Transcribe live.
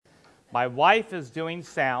My wife is doing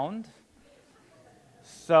sound,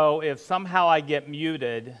 so if somehow I get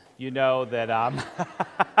muted, you know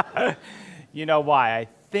that you know why. I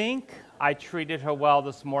think I treated her well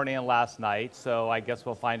this morning and last night, so I guess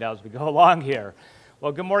we'll find out as we go along here.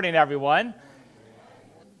 Well, good morning, everyone.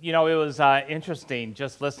 You know, it was interesting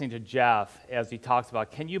just listening to Jeff as he talks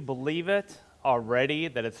about, can you believe it already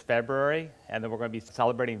that it's February and that we're going to be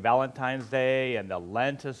celebrating Valentine's Day and the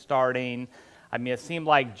Lent is starting? I mean, it seemed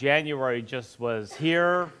like January just was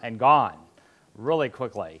here and gone really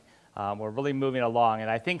quickly. We're really moving along. And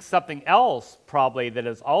I think something else probably that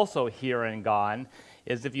is also here and gone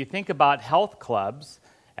is if you think about health clubs,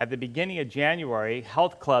 at the beginning of January,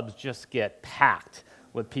 health clubs just get packed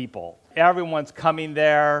with people. Everyone's coming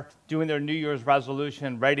there, doing their New Year's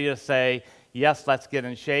resolution, ready to say, yes, let's get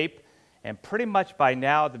in shape. And pretty much by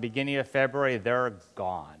now, at the beginning of February, they're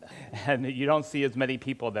gone. And you don't see as many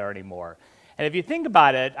people there anymore. And if you think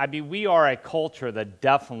about it, I mean, we are a culture that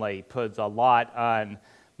definitely puts a lot on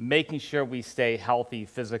making sure we stay healthy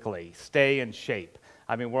physically, stay in shape.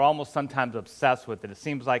 I mean, we're almost sometimes obsessed with it. It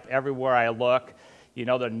seems like everywhere I look, you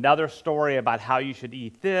know, there's another story about how you should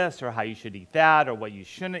eat this or how you should eat that or what you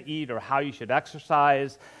shouldn't eat or how you should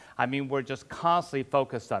exercise. I mean, we're just constantly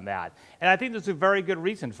focused on that. And I think there's a very good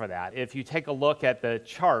reason for that. If you take a look at the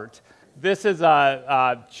chart, this is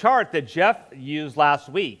a chart that Jeff used last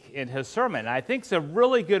week in his sermon. I think it's a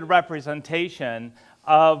really good representation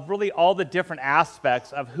of really all the different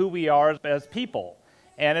aspects of who we are as people.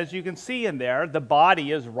 And as you can see in there, the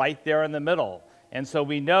body is right there in the middle. And so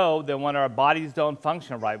we know that when our bodies don't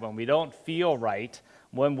function right, when we don't feel right,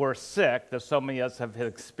 when we're sick, that so many of us have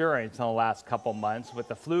experienced in the last couple months with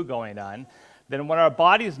the flu going on, then when our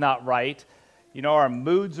body's not right, you know, our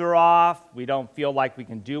moods are off, we don't feel like we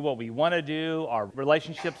can do what we want to do, our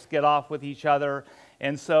relationships get off with each other.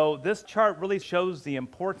 And so this chart really shows the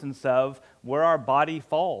importance of where our body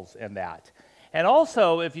falls in that. And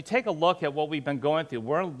also, if you take a look at what we've been going through,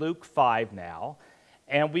 we're in Luke 5 now,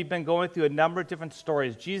 and we've been going through a number of different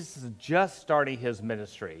stories. Jesus is just starting his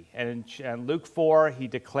ministry. And in Luke 4, he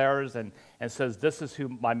declares and says, this is who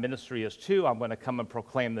my ministry is to. I'm going to come and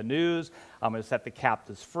proclaim the news. I'm going to set the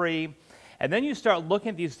captives free. And then you start looking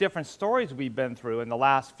at these different stories we've been through in the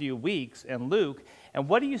last few weeks in Luke, and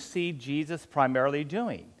what do you see Jesus primarily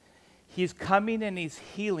doing? He's coming and he's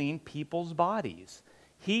healing people's bodies.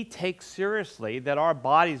 He takes seriously that our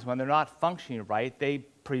bodies, when they're not functioning right, they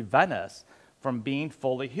prevent us from being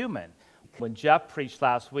fully human. When Jeff preached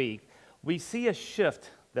last week, we see a shift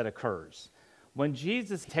that occurs. When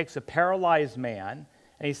Jesus takes a paralyzed man,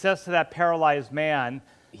 and he says to that paralyzed man,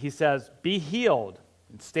 he says, be healed,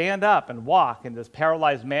 and stand up and walk. And this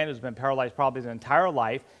paralyzed man who's been paralyzed probably his entire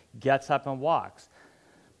life gets up and walks.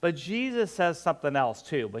 But Jesus says something else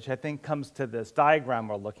too, which I think comes to this diagram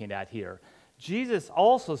we're looking at here. Jesus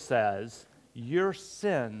also says, your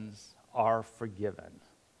sins are forgiven.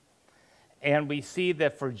 And we see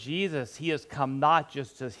that for Jesus, he has come not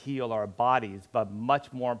just to heal our bodies, but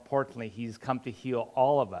much more importantly, he's come to heal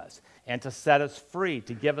all of us and to set us free,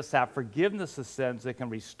 to give us that forgiveness of sins that can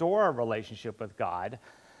restore our relationship with God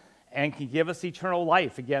and can give us eternal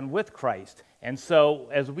life, again, with Christ. And so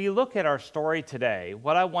as we look at our story today,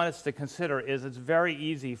 what I want us to consider is it's very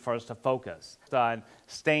easy for us to focus on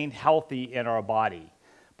staying healthy in our body.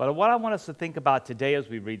 But what I want us to think about today as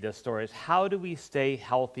we read this story is how do we stay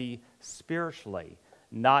healthy spiritually,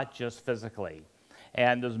 not just physically?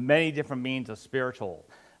 And there's many different means of spiritual.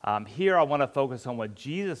 Here I want to focus on what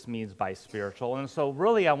Jesus means by spiritual. And so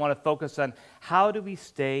really I want to focus on how do we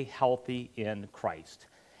stay healthy in Christ?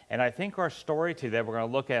 And I think our story today we're going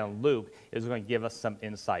to look at in Luke is going to give us some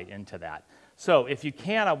insight into that. So if you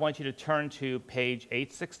can, I want you to turn to page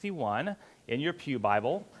 861 in your Pew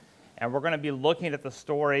Bible. And we're going to be looking at the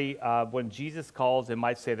story when Jesus calls, it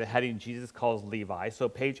might say the heading, Jesus calls Levi. So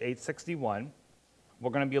page 861, we're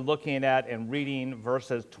going to be looking at and reading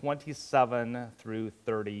verses 27 through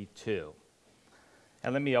 32.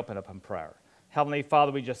 And let me open up in prayer. Heavenly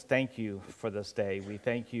Father, we just thank you for this day. We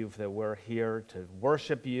thank you that we're here to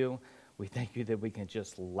worship you. We thank you that we can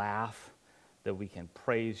just laugh, that we can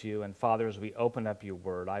praise you. And Father, as we open up your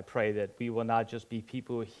word, I pray that we will not just be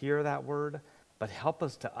people who hear that word, but help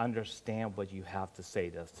us to understand what you have to say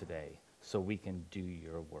to us today so we can do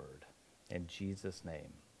your word. In Jesus'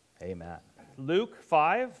 name, amen. Luke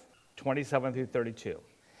 5, 27 through 32.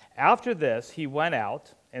 After this, he went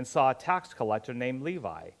out and saw a tax collector named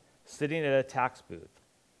Levi sitting at a tax booth.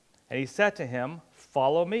 And he said to him,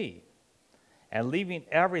 follow me. And leaving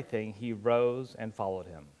everything, he rose and followed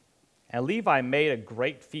him. And Levi made a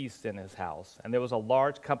great feast in his house, and there was a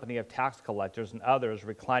large company of tax collectors and others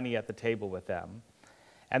reclining at the table with them.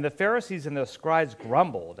 And the Pharisees and the scribes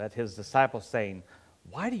grumbled at his disciples, saying,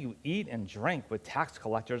 "Why do you eat and drink with tax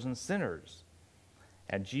collectors and sinners?"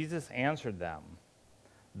 And Jesus answered them,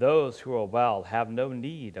 "Those who are well have no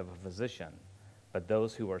need of a physician, but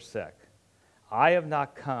those who are sick. I have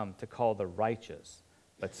not come to call the righteous,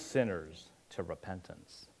 but sinners to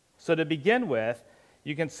repentance." So to begin with,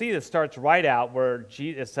 you can see this starts right out where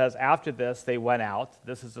it says, after this, they went out.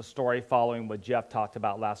 This is the story following what Jeff talked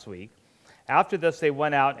about last week. After this, they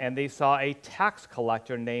went out and they saw a tax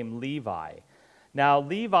collector named Levi. Now,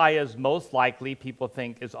 Levi is most likely, people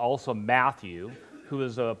think, is also Matthew, who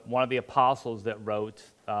is one of the apostles that wrote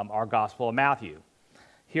our Gospel of Matthew.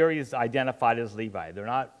 Here he's identified as Levi. They're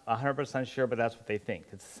not 100% sure, but that's what they think.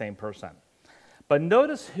 It's the same person. But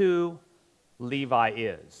notice who Levi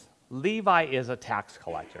is. Levi is a tax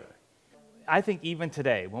collector. I think even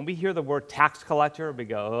today, when we hear the word tax collector, we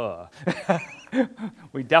go, ugh.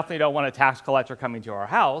 We definitely don't want a tax collector coming to our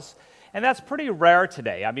house. And that's pretty rare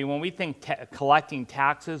today. I mean, when we think collecting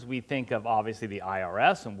taxes, we think of obviously the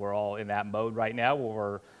IRS, and we're all in that mode right now where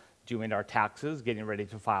we're doing our taxes, getting ready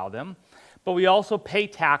to file them. But we also pay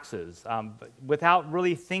taxes without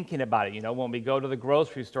really thinking about it. You know, when we go to the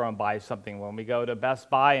grocery store and buy something, when we go to Best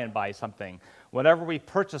Buy and buy something, whenever we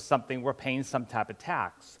purchase something, we're paying some type of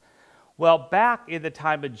tax. Well, back in the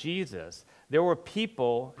time of Jesus, there were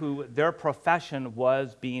people who their profession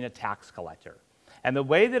was being a tax collector. And the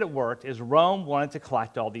way that it worked is Rome wanted to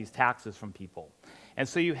collect all these taxes from people. And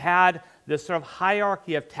so you had this sort of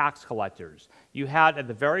hierarchy of tax collectors. You had at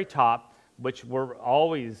the very top, which were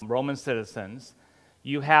always Roman citizens,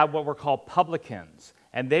 you had what were called publicans.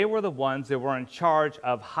 And they were the ones that were in charge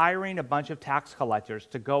of hiring a bunch of tax collectors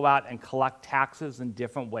to go out and collect taxes in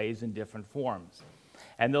different ways, in different forms.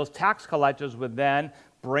 And those tax collectors would then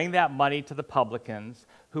bring that money to the publicans,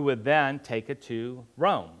 who would then take it to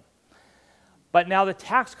Rome. But now the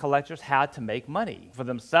tax collectors had to make money for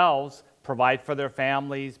themselves, provide for their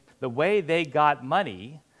families. The way they got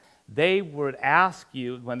money, they would ask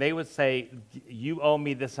you, when they would say, "You owe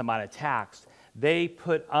me this amount of tax," they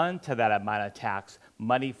put onto that amount of tax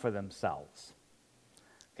money for themselves.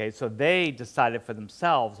 Okay, so they decided for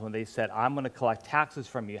themselves when they said, "I'm going to collect taxes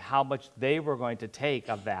from you," how much they were going to take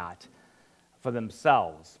of that for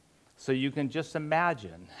themselves. So you can just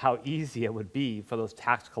imagine how easy it would be for those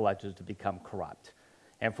tax collectors to become corrupt,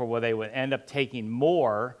 and for where they would end up taking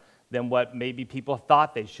more than what maybe people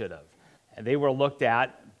thought they should have. And they were looked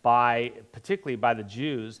at particularly by the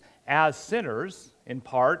Jews, as sinners, in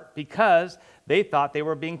part because they thought they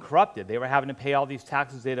were being corrupted. They were having to pay all these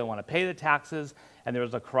taxes. They didn't want to pay the taxes, and there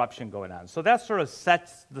was a corruption going on. So that sort of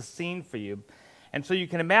sets the scene for you. And so you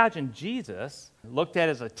can imagine Jesus, looked at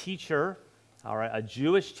as a teacher, all right, a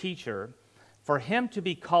Jewish teacher, for him to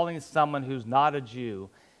be calling someone who's not a Jew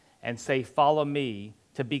and say, "Follow me,"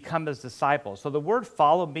 to become his disciple. So the word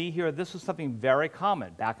 "follow me" here, this was something very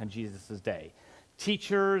common back in Jesus' day.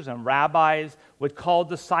 Teachers and rabbis would call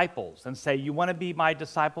disciples and say, "You want to be my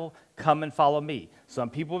disciple? Come and follow me."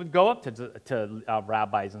 Some people would go up to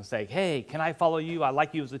rabbis and say, "Hey, can I follow you? I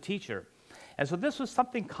like you as a teacher." And so this was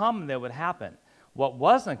something common that would happen. What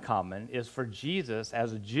wasn't common is for Jesus,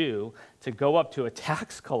 as a Jew, to go up to a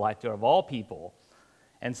tax collector of all people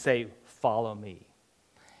and say, "Follow me."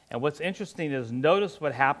 And what's interesting is notice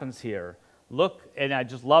what happens here. Look, and I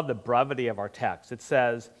just love the brevity of our text. It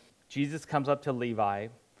says, Jesus comes up to Levi.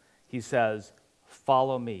 He says,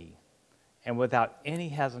 "Follow me." And without any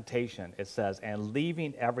hesitation, it says, and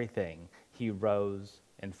leaving everything, he rose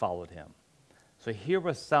and followed him. So here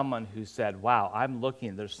was someone who said, "Wow, I'm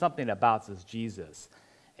looking, there's something about this Jesus,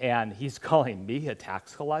 and he's calling me a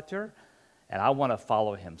tax collector, and I want to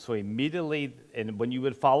follow him." So immediately, and when you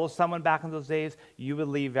would follow someone back in those days, you would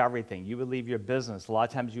leave everything. You would leave your business. A lot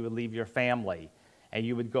of times you would leave your family, and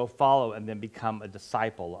you would go follow and then become a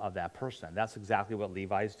disciple of that person. That's exactly what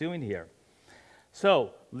Levi is doing here.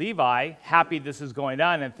 So Levi, happy this is going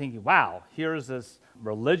on and thinking, "Wow, here's this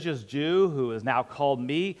religious Jew who has now called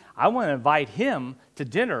me. I want to invite him to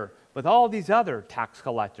dinner with all these other tax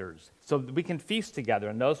collectors so that we can feast together."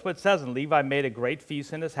 And notice what it says, and Levi made a great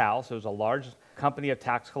feast in his house. There was a large company of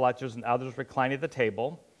tax collectors and others reclining at the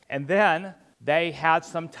table. And then they had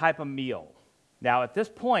some type of meal. Now, at this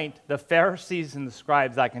point, the Pharisees and the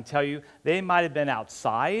scribes, I can tell you, they might have been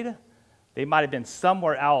outside. They might have been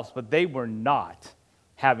somewhere else, but they were not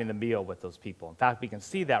having the meal with those people. In fact, we can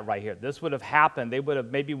see that right here. This would have happened. They would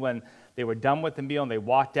have, maybe when they were done with the meal and they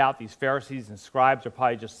walked out, these Pharisees and scribes are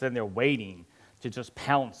probably just sitting there waiting to just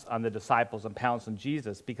pounce on the disciples and pounce on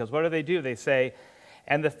Jesus. Because what do? They say,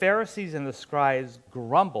 "And the Pharisees and the scribes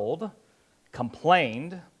grumbled,"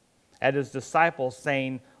 complained at his disciples,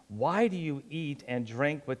 saying, why do you eat and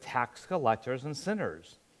drink with tax collectors and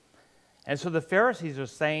sinners? And so the Pharisees are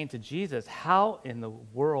saying to Jesus, how in the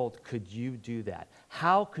world could you do that?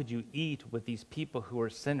 How could you eat with these people who are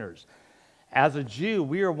sinners? As a Jew,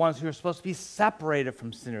 we are ones who are supposed to be separated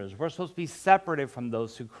from sinners. We're supposed to be separated from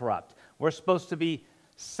those who corrupt. We're supposed to be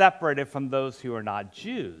separated from those who are not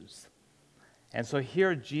Jews. And so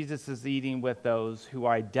here Jesus is eating with those who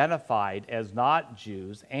are identified as not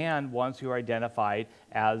Jews and ones who are identified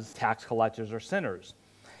as tax collectors or sinners.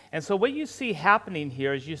 And so what you see happening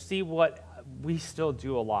here is you see what we still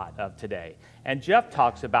do a lot of today. And Jeff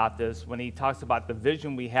talks about this when he talks about the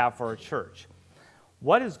vision we have for our church.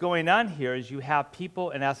 What is going on here is you have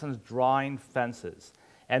people, in essence, drawing fences.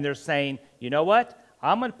 And they're saying, you know what?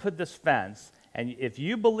 I'm going to put this fence, and if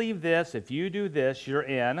you believe this, if you do this, you're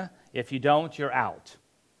in. If you don't, you're out.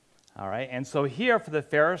 All right? And so here for the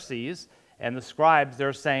Pharisees and the scribes,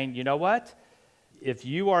 they're saying, you know what? If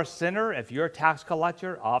you are a sinner, if you're a tax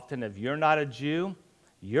collector, often if you're not a Jew,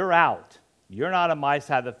 you're out. You're not on my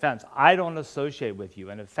side of the fence. I don't associate with you.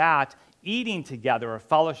 And in fact, eating together or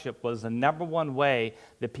fellowship was the number one way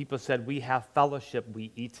that people said, we have fellowship,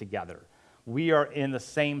 we eat together. We are in the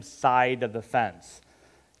same side of the fence.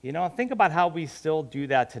 You know, think about how we still do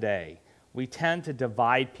that today. We tend to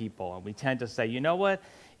divide people, and we tend to say, you know what,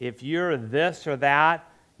 if you're this or that,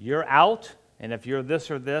 you're out. And if you're this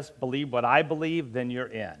or this, believe what I believe, then you're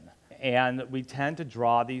in. And we tend to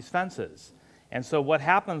draw these fences. And so what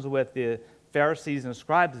happens with the Pharisees and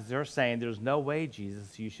scribes is they're saying, there's no way,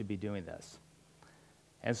 Jesus, you should be doing this.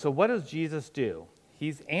 And so what does Jesus do?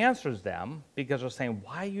 He answers them because they're saying,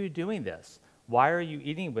 why are you doing this? Why are you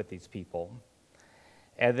eating with these people?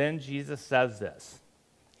 And then Jesus says this.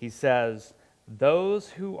 He says, those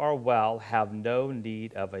who are well have no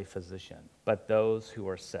need of a physician, but those who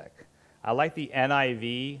are sick. I like the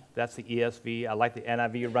NIV, that's the ESV. I like the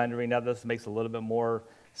NIV rendering of this. It makes a little bit more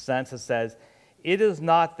sense. It says, it is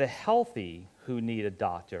not the healthy who need a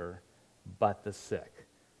doctor, but the sick.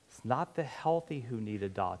 It's not the healthy who need a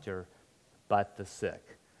doctor, but the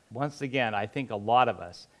sick. Once again, I think a lot of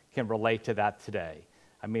us can relate to that today.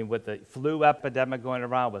 I mean, with the flu epidemic going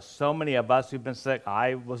around, with so many of us who've been sick,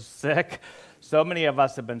 I was sick. So many of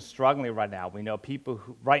us have been struggling right now. We know people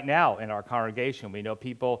who, right now in our congregation, we know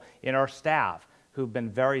people in our staff who've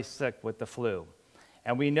been very sick with the flu.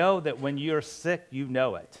 And we know that when you're sick, you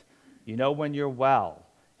know it. You know when you're well.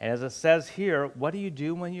 And as it says here, what do you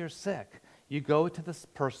do when you're sick? You go to this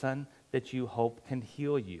person that you hope can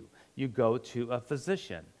heal you. You go to a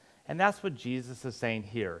physician. And that's what Jesus is saying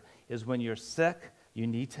here, is when you're sick, you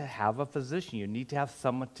need to have a physician. You need to have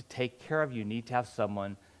someone to take care of you. You need to have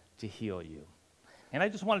someone to heal you. And I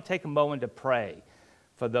just want to take a moment to pray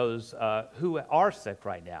for those who are sick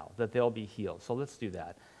right now, that they'll be healed. So let's do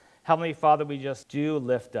that. Heavenly Father, we just do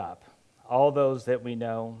lift up all those that we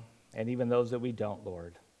know and even those that we don't,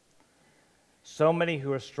 Lord. So many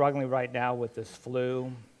who are struggling right now with this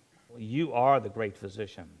flu. You are the great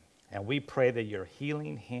physician. And we pray that your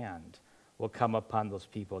healing hand will come upon those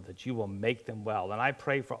people, that you will make them well. And I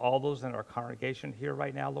pray for all those in our congregation here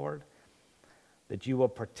right now, Lord, that you will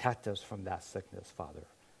protect us from that sickness, Father.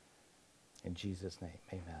 In Jesus' name,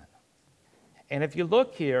 amen. And if you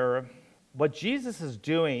look here, what Jesus is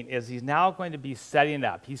doing is he's now going to be setting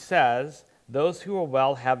up. He says, those who are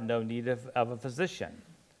well have no need of a physician,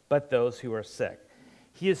 but those who are sick.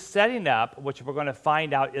 He is setting up, which we're going to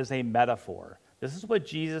find out is a metaphor. This is what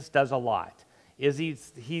Jesus does a lot. Is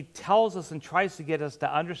he tells us and tries to get us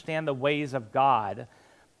to understand the ways of God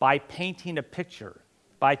by painting a picture,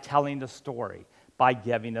 by telling a story, by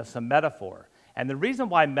giving us a metaphor. And the reason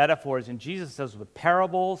why metaphors, and Jesus says with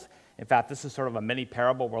parables, in fact, this is sort of a mini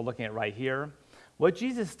parable we're looking at right here. What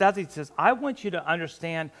Jesus does, he says, I want you to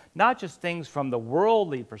understand not just things from the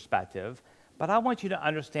worldly perspective, but I want you to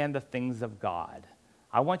understand the things of God.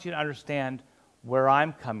 I want you to understand where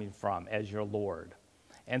I'm coming from as your Lord.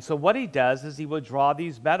 And so what he does is he will draw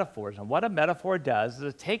these metaphors. And what a metaphor does is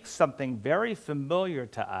it takes something very familiar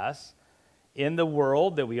to us in the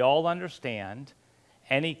world that we all understand,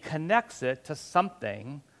 and he connects it to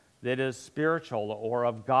something that is spiritual or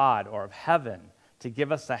of God or of heaven to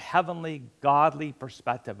give us a heavenly, godly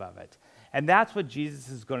perspective of it. And that's what Jesus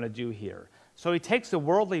is going to do here. So he takes the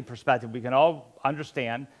worldly perspective. We can all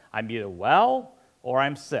understand I'm either well or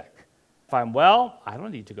I'm sick. If I'm well, I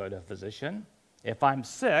don't need to go to a physician. If I'm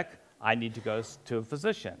sick, I need to go to a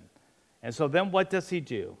physician. And so then what does he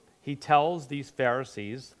do? He tells these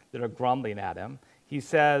Pharisees that are grumbling at him, he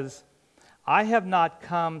says, I have not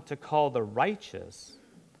come to call the righteous,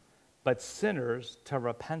 but sinners to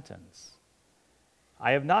repentance.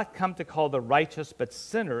 I have not come to call the righteous, but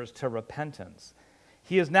sinners to repentance.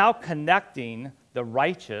 He is now connecting the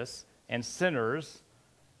righteous and sinners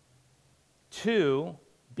to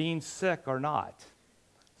being sick or not.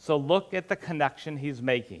 So look at the connection he's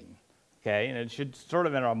making, okay? And it should sort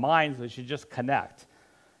of in our minds, we should just connect.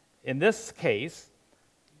 In this case,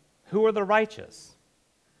 who are the righteous?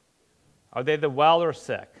 Are they the well or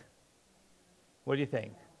sick? What do you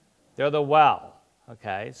think? They're the well,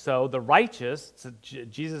 okay? So the righteous, so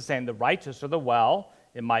Jesus is saying the righteous are the well,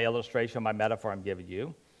 in my illustration, my metaphor I'm giving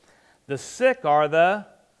you. The sick are the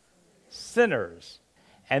sinners.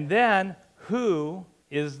 And then who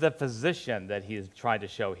is the physician that he is trying to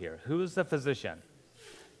show here? Who is the physician?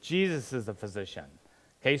 Jesus is the physician.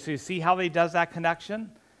 Okay, so you see how he does that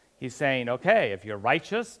connection? He's saying, okay, if you're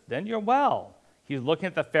righteous, then you're well. He's looking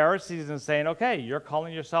at the Pharisees and saying, okay, you're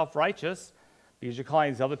calling yourself righteous because you're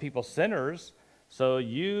calling these other people sinners, so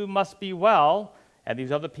you must be well, and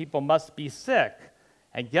these other people must be sick.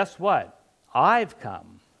 And guess what? I've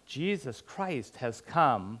come. Jesus Christ has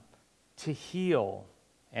come to heal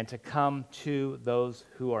and to come to those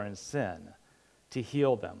who are in sin, to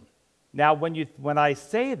heal them. Now, when I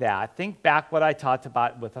say that, think back what I talked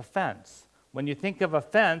about with offense. When you think of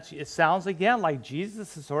offense, it sounds again like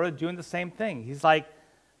Jesus is sort of doing the same thing. He's like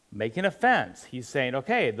making offense. He's saying,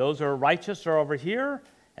 okay, those who are righteous are over here,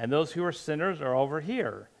 and those who are sinners are over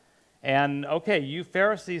here. And okay, you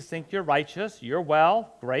Pharisees think you're righteous, you're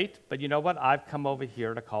well, great, but you know what? I've come over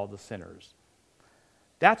here to call the sinners.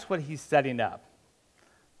 That's what he's setting up.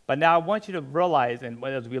 But now I want you to realize, and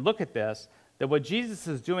as we look at this, that what Jesus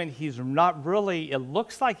is doing, he's not really, it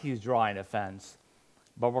looks like he's drawing offense,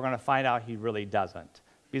 but we're going to find out he really doesn't.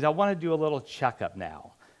 Because I want to do a little checkup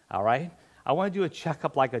now, all right? I want to do a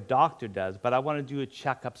checkup like a doctor does, but I want to do a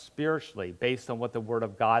checkup spiritually based on what the Word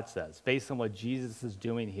of God says, based on what Jesus is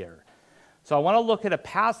doing here. So I want to look at a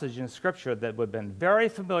passage in Scripture that would have been very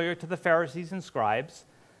familiar to the Pharisees and scribes,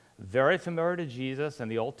 very familiar to Jesus in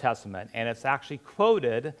the Old Testament, and it's actually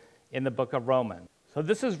quoted in the book of Romans. So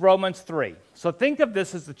this is Romans 3. So think of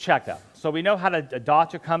this as a checkup. So we know how a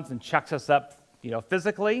doctor comes and checks us up,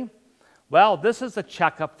 physically. Well, this is a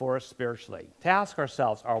checkup for us spiritually, to ask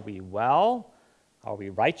ourselves, are we well? Are we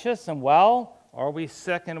righteous and well? Or are we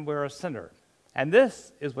sick and we're a sinner? And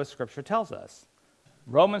this is what Scripture tells us.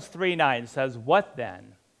 Romans 3:9 says, what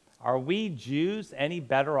then? Are we Jews any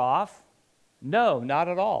better off? No, not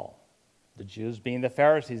at all. The Jews being the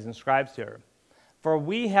Pharisees and scribes here. For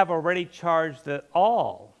we have already charged that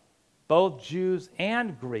all, both Jews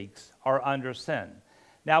and Greeks, are under sin.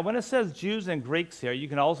 Now, when it says Jews and Greeks here, you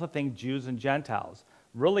can also think Jews and Gentiles.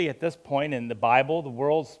 Really, at this point in the Bible, the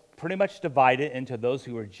world's pretty much divided into those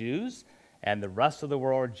who are Jews and the rest of the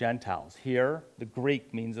world are Gentiles. Here, the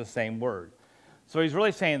Greek means the same word. So he's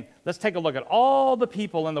really saying, let's take a look at all the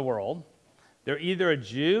people in the world. They're either a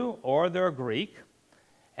Jew or they're a Greek.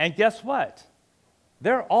 And guess what?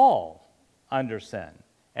 They're all under sin.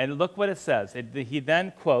 And look what it says. He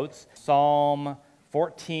then quotes Psalm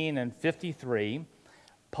 14 and 53.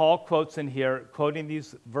 Paul quotes in here, quoting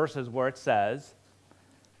these verses where it says,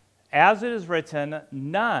 as it is written,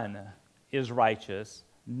 none is righteous,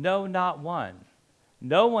 no, not one.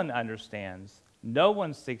 No one understands. No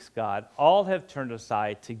one seeks God. All have turned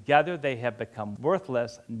aside. Together they have become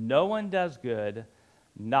worthless. No one does good,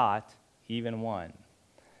 not even one.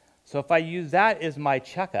 So if I use that as my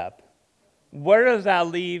checkup, where does that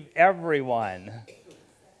leave everyone?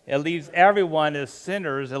 It leaves everyone as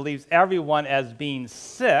sinners. It leaves everyone as being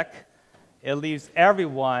sick. It leaves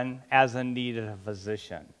everyone as in need of a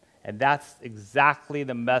physician. And that's exactly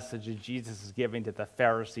the message that Jesus is giving to the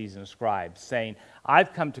Pharisees and scribes, saying,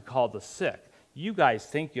 I've come to call the sick. You guys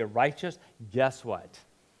think you're righteous? Guess what?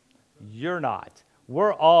 You're not.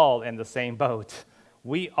 We're all in the same boat.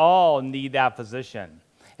 We all need that physician.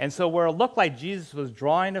 And so where it looked like Jesus was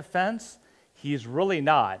drawing offense, he's really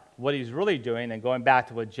not. What he's really doing, and going back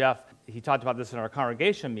to what Jeff, he talked about this in our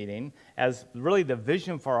congregation meeting, as really the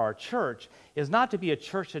vision for our church is not to be a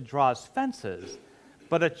church that draws fences,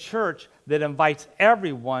 but a church that invites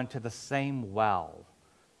everyone to the same well.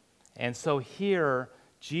 And so here,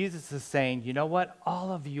 Jesus is saying, you know what?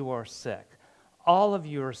 All of you are sick. All of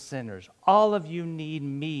you are sinners. All of you need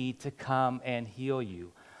me to come and heal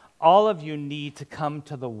you. All of you need to come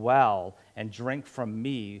to the well and drink from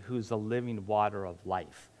me, who's the living water of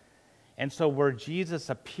life. And so where Jesus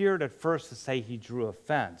appeared at first to say he drew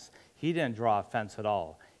offense, he didn't draw offense at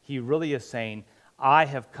all. He really is saying, I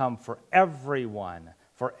have come for everyone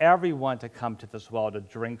to come to this well to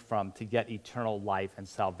drink from, to get eternal life and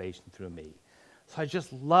salvation through me. So I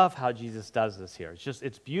just love how Jesus does this here.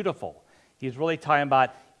 It's beautiful. He's really talking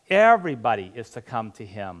about everybody is to come to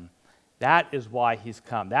him That is why he's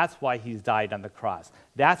come. That's why he's died on the cross.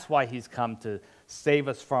 That's why he's come to save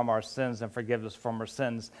us from our sins and forgive us from our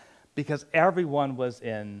sins, because everyone was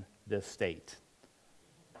in this state.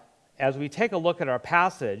 As we take a look at our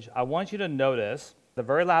passage, I want you to notice the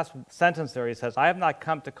very last sentence there. He says, I have not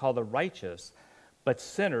come to call the righteous, but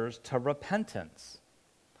sinners to repentance.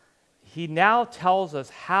 He now tells us,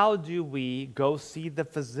 how do we go see the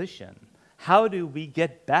physician? How do we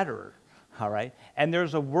get better? All right? And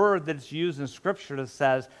there's a word that's used in Scripture that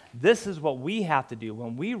says, this is what we have to do.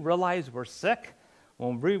 When we realize we're sick,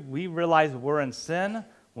 when we realize we're in sin,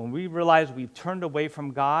 when we realize we've turned away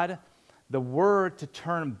from God, the word to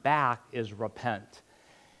turn back is repent.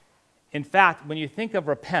 In fact, when you think of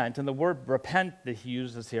repent, and the word repent that he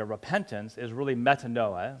uses here, repentance, is really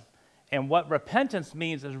metanoia. And what repentance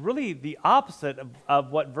means is really the opposite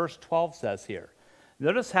of what verse 12 says here.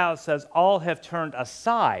 Notice how it says, all have turned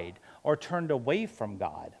aside or turned away from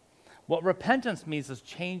God. What repentance means is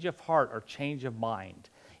change of heart or change of mind.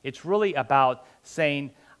 It's really about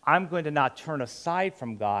saying, I'm going to not turn aside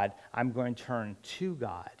from God, I'm going to turn to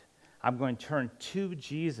God. I'm going to turn to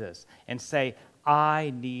Jesus and say,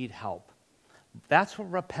 I need help. That's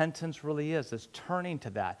what repentance really is turning to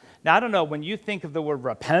that. Now, I don't know, when you think of the word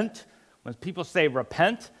repent, when people say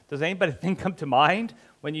repent, does anybody come to mind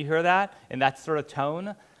when you hear that in that sort of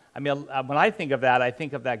tone? I mean, when I think of that, I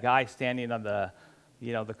think of that guy standing on the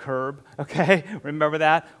curb, okay? Remember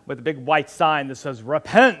that? With a big white sign that says,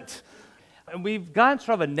 repent. And we've gotten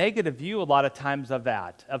sort of a negative view a lot of times of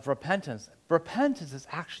that, of repentance. Repentance is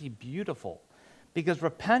actually beautiful because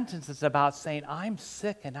repentance is about saying, I'm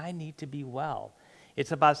sick and I need to be well.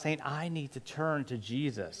 It's about saying, I need to turn to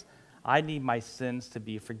Jesus. I need my sins to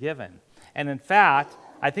be forgiven. And in fact,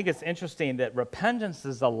 I think it's interesting that repentance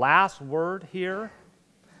is the last word here.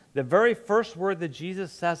 The very first word that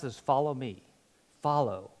Jesus says is follow me.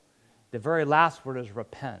 Follow. The very last word is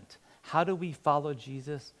repent. How do we follow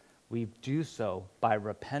Jesus? We do so by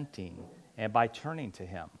repenting and by turning to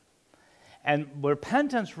him. And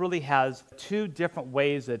repentance really has two different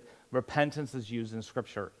ways that repentance is used in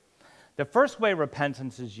Scripture. The first way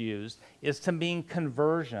repentance is used is to mean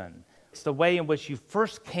conversion. It's the way in which you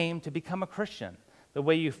first came to become a Christian, the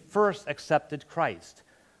way you first accepted Christ.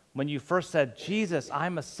 When you first said, Jesus,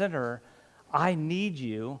 I'm a sinner, I need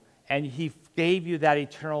you, and he gave you that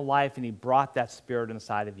eternal life and he brought that Spirit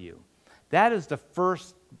inside of you. That is the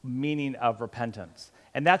first meaning of repentance.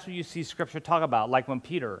 And that's what you see Scripture talk about, like when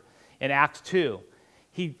Peter, in Acts 2,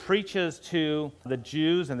 he preaches to the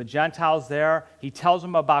Jews and the Gentiles there. He tells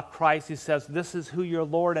them about Christ. He says, this is who your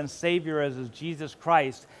Lord and Savior is Jesus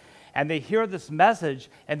Christ. And they hear this message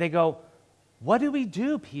and they go, what do we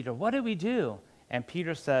do, Peter? What do we do? And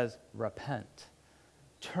Peter says, repent.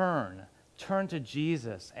 Turn to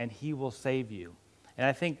Jesus and he will save you. And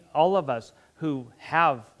I think all of us who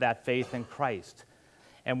have that faith in Christ,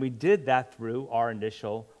 and we did that through our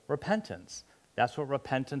initial repentance. That's what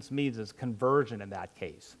repentance means, is conversion in that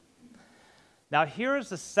case. Now, here is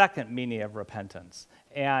the second meaning of repentance.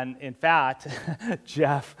 And in fact,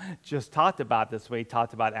 Jeff just talked about this when he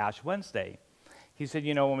talked about Ash Wednesday. He said,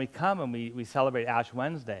 when we come and we celebrate Ash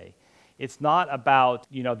Wednesday, it's not about,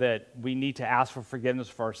 that we need to ask for forgiveness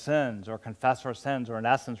for our sins or confess our sins or, in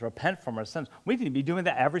essence, repent from our sins. We need to be doing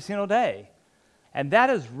that every single day. And that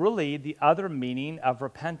is really the other meaning of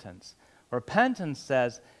repentance. Repentance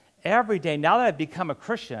says, every day, now that I've become a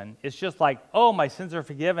Christian, it's just like, oh, my sins are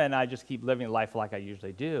forgiven, I just keep living life like I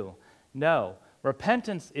usually do. No.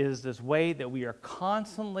 Repentance is this way that we are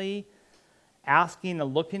constantly asking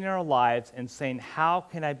and looking in our lives and saying, how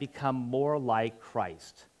can I become more like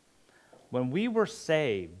Christ? When we were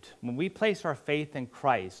saved, when we placed our faith in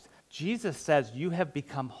Christ, Jesus says you have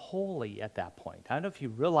become holy at that point. I don't know if you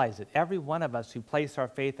realize it. Every one of us who place our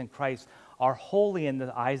faith in Christ are holy in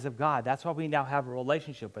the eyes of God. That's why we now have a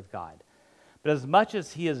relationship with God. But as much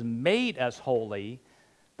as he has made us holy,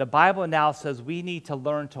 the Bible now says we need to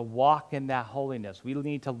learn to walk in that holiness. We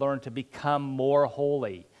need to learn to become more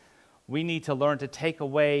holy. We need to learn to take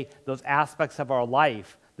away those aspects of our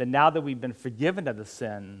life that now that we've been forgiven of the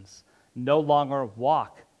sins, no longer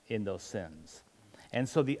walk in those sins. And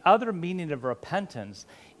so the other meaning of repentance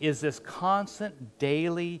is this constant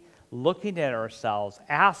daily looking at ourselves,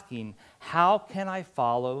 asking, how can I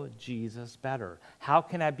follow Jesus better? How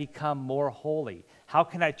can I become more holy? How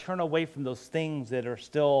can I turn away from those things that are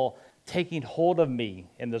still taking hold of me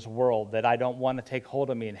in this world that I don't want to take hold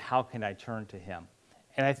of me, and how can I turn to him?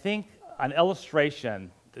 And I think an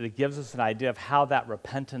illustration that gives us an idea of how that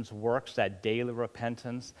repentance works, that daily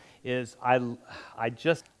repentance, is I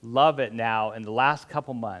just love it now in the last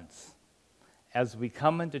couple months. As we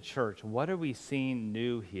come into church, what are we seeing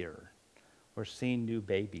new here? we're seeing new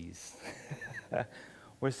babies.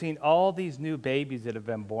 We're seeing all these new babies that have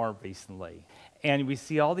been born recently. And we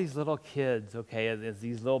see all these little kids, okay, as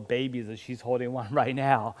these little babies, as she's holding one right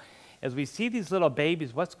now. As we see these little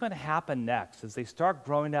babies, what's going to happen next? As they start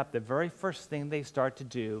growing up, the very first thing they start to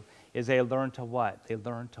do is they learn to what? They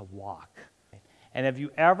learn to walk. And have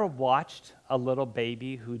you ever watched a little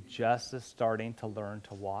baby who just is starting to learn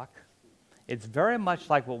to walk? It's very much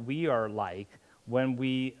like what we are like when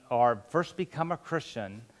we are first become a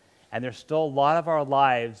Christian, and there's still a lot of our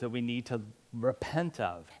lives that we need to repent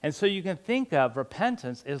of. And so you can think of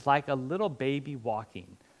repentance as like a little baby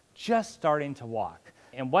walking, just starting to walk.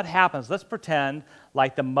 And what happens, let's pretend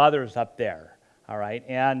like the mother's up there, all right?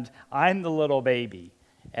 And I'm the little baby,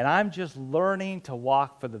 and I'm just learning to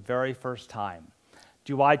walk for the very first time.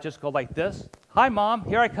 Do I just go like this? Hi, Mom,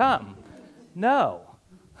 here I come. No.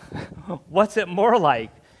 What's it more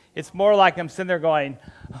like? It's more like I'm sitting there going,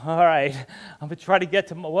 all right, I'm going to try to get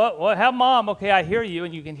to, what, have Mom, okay, I hear you,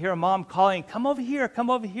 and you can hear Mom calling, come over here,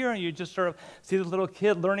 and you just sort of see the little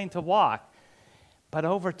kid learning to walk. But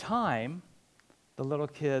over time, the little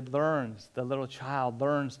kid learns, the little child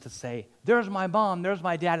learns to say, there's my mom, there's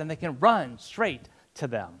my dad, and they can run straight to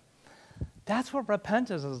them. That's what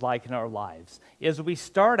repentance is like in our lives, is we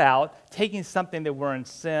start out taking something that we're in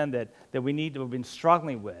sin, that we've been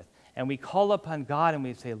struggling with, and we call upon God and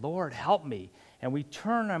we say, Lord, help me. And we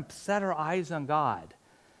turn and set our eyes on God.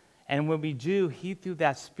 And when we do, He, through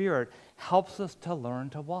that Spirit, helps us to learn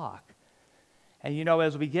to walk. And you know,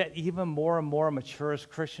 as we get even more and more mature as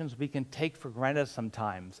Christians, we can take for granted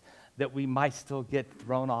sometimes that we might still get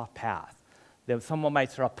thrown off path. That someone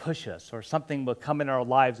might sort of push us, or something will come in our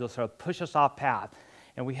lives that will sort of push us off path.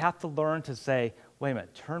 And we have to learn to say, wait a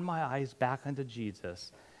minute, turn my eyes back onto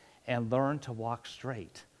Jesus and learn to walk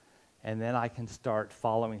straight. And then I can start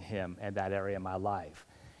following Him in that area of my life.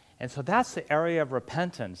 And so that's the area of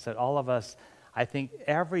repentance that all of us, I think,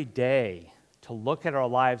 every day to look at our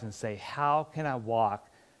lives and say, how can I walk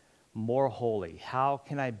more holy? How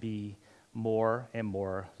can I be more and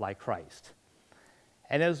more like Christ?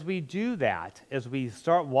 And as we do that, as we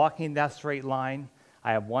start walking that straight line,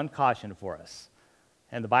 I have one caution for us.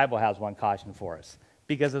 And the Bible has one caution for us.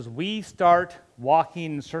 Because as we start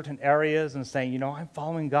walking in certain areas and saying, you know, I'm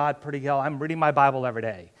following God pretty well, I'm reading my Bible every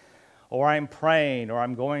day, or I'm praying, or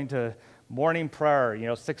I'm going to morning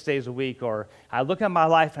prayer, 6 days a week, or I look at my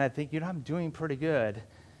life and I think, I'm doing pretty good.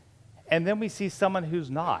 And then we see someone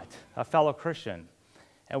who's not a fellow Christian,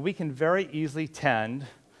 and we can very easily tend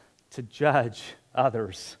to judge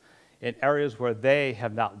others in areas where they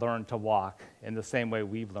have not learned to walk in the same way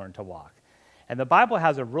we've learned to walk. And the Bible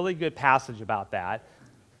has a really good passage about that.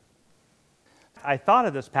 I thought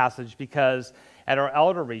of this passage because at our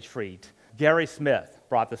elder retreat, Gary Smith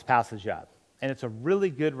brought this passage up. And it's a really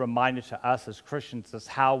good reminder to us as Christians as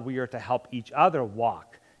how we are to help each other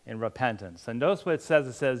walk in repentance. And notice what it says.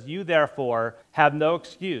 It says, you therefore have no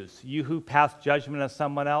excuse, you who pass judgment on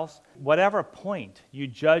someone else. Whatever point you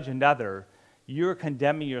judge another, you're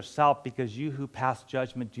condemning yourself, because you who pass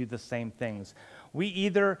judgment do the same things. We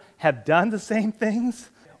either have done the same things,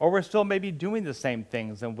 or we're still maybe doing the same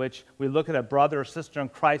things, in which we look at a brother or sister in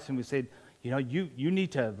Christ and we say, you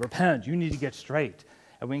need to repent, you need to get straight.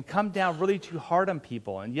 And we can come down really too hard on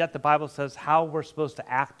people, and yet the Bible says how we're supposed to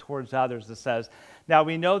act towards others. It says, now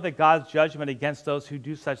we know that God's judgment against those who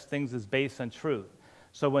do such things is based on truth.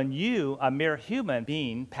 So when you, a mere human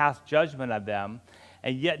being, pass judgment on them,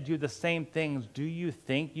 and yet do the same things, do you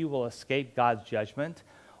think you will escape God's judgment?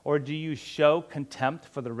 Or do you show contempt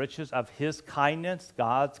for the riches of His kindness,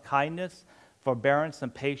 God's kindness, forbearance,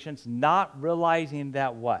 and patience, not realizing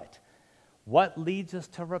that what? What leads us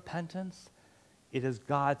to repentance? It is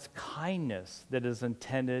God's kindness that is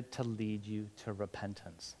intended to lead you to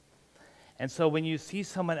repentance. And so when you see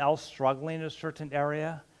someone else struggling in a certain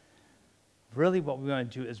area, really what we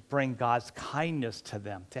want to do is bring God's kindness to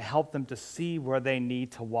them, to help them to see where they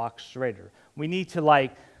need to walk straighter. We need to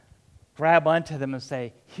grab onto them and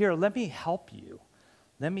say, here, let me help you.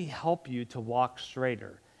 Let me help you to walk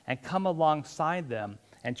straighter, and come alongside them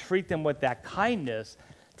and treat them with that kindness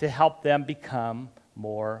to help them become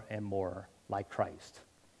more and more like Christ.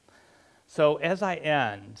 So as I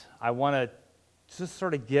end, I want to just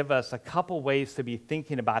sort of give us a couple ways to be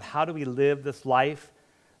thinking about how do we live this life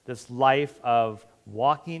of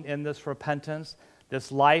walking in this repentance,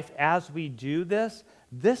 this life as we do this.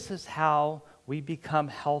 This is how we become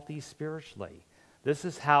healthy spiritually. This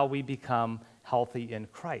is how we become healthy in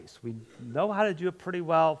Christ. We know how to do it pretty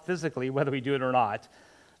well physically, whether we do it or not.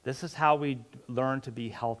 This is how we learn to be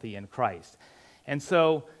healthy in Christ. And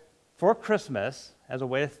so for Christmas, as a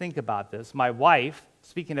way to think about this, my wife,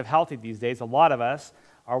 speaking of healthy these days, a lot of us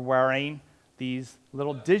are wearing these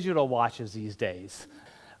little digital watches these days.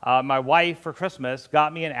 My wife, for Christmas,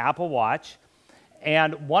 got me an Apple Watch,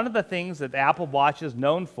 and one of the things that the Apple Watch is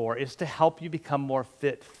known for is to help you become more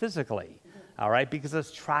fit physically, all right, because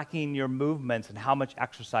it's tracking your movements and how much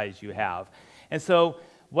exercise you have. And so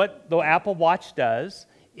what the Apple Watch does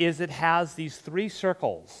is it has these 3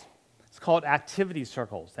 circles. It's called activity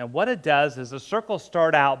circles. And what it does is the circles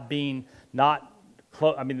start out being not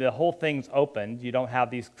closed. I mean, the whole thing's opened. You don't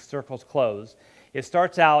have these circles closed. It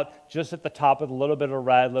starts out just at the top with a little bit of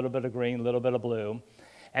red, a little bit of green, a little bit of blue.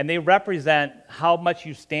 And they represent how much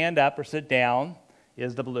you stand up or sit down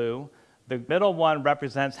is the blue. The middle one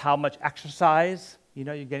represents how much exercise,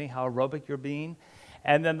 you're getting, how aerobic you're being.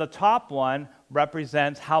 And then the top one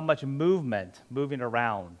represents how much moving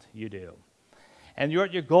around you do. And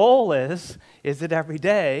your goal is that every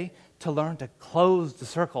day to learn to close the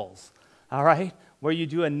circles, all right? Where you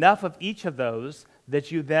do enough of each of those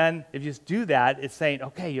that you then, if you do that, it's saying,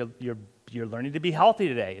 okay, you're learning to be healthy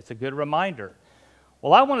today. It's a good reminder.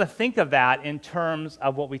 Well, I want to think of that in terms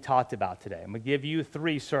of what we talked about today. I'm going to give you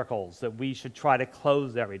 3 circles that we should try to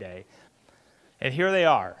close every day. And here they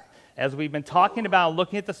are. As we've been talking about,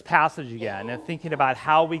 looking at this passage again and thinking about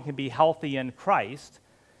how we can be healthy in Christ,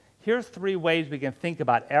 here's 3 ways we can think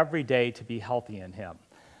about every day to be healthy in Him.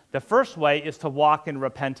 The first way is to walk in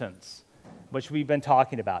repentance, which we've been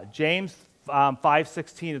talking about. James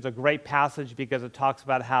 5:16 is a great passage because it talks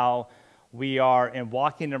about how we are in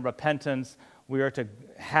walking in repentance. We are to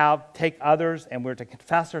take others, and we're to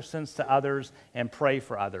confess our sins to others and pray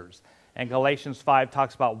for others. And Galatians 5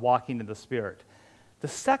 talks about walking in the Spirit. The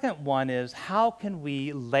second one is, how can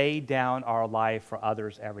we lay down our life for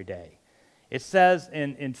others every day? It says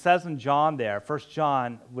in John there, 1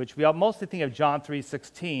 John, which we mostly think of John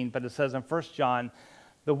 3:16, but it says in 1 John,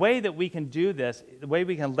 the way that we can do this, the way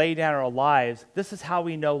we can lay down our lives, this is how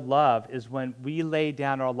we know love, is when we lay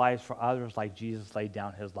down our lives for others like Jesus laid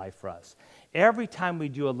down His life for us. Every time we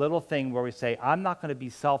do a little thing where we say, I'm not going to be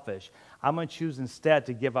selfish, I'm going to choose instead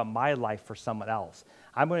to give up my life for someone else.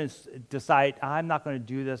 I'm going to decide I'm not going to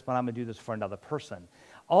do this, but I'm going to do this for another person.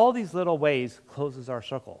 All these little ways closes our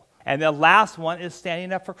circle. And the last one is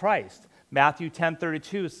standing up for Christ. Matthew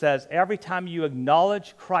 10:32 says, every time you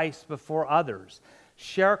acknowledge Christ before others,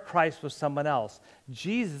 share Christ with someone else,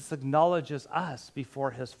 Jesus acknowledges us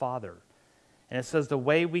before His Father. And it says the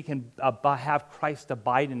way we can have Christ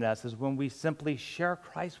abide in us is when we simply share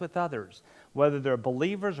Christ with others. Whether they're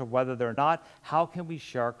believers or whether they're not, how can we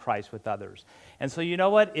share Christ with others? And so you know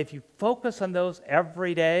what? If you focus on those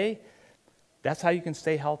every day, that's how you can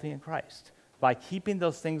stay healthy in Christ. By keeping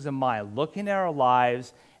those things in mind, looking at our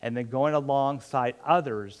lives, and then going alongside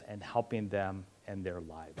others and helping them in their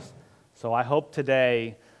lives. So I hope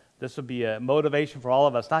today this will be a motivation for all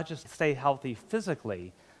of us, not just to stay healthy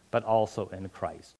physically, but also in Christ.